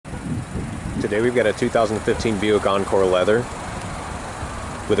Today we've got a 2015 Buick Encore leather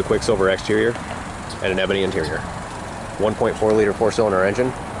with a Quicksilver exterior and an ebony interior. 1.4 liter 4-cylinder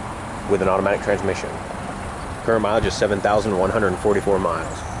engine with an automatic transmission. Current mileage is 7,144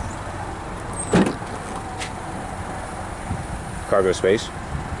 miles. Cargo space.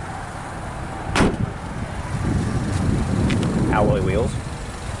 Alloy wheels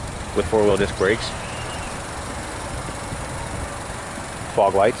with 4-wheel disc brakes.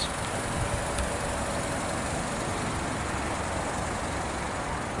 Fog lights.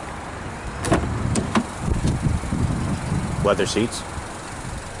 Leather seats.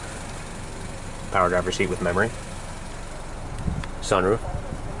 Power driver seat with memory. Sunroof.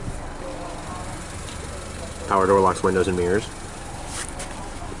 Power door locks windows and mirrors.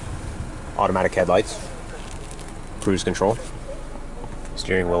 Automatic headlights. Cruise control.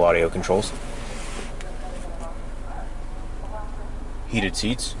 Steering wheel audio controls. Heated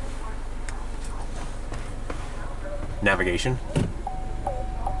seats. Navigation.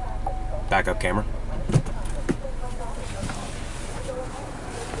 Backup camera.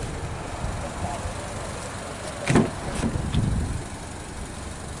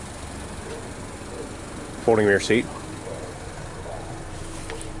 Folding rear seat.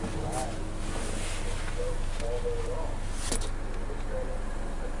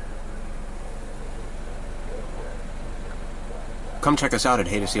 Come check us out at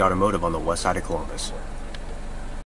Haydocy Automotive on the west side of Columbus.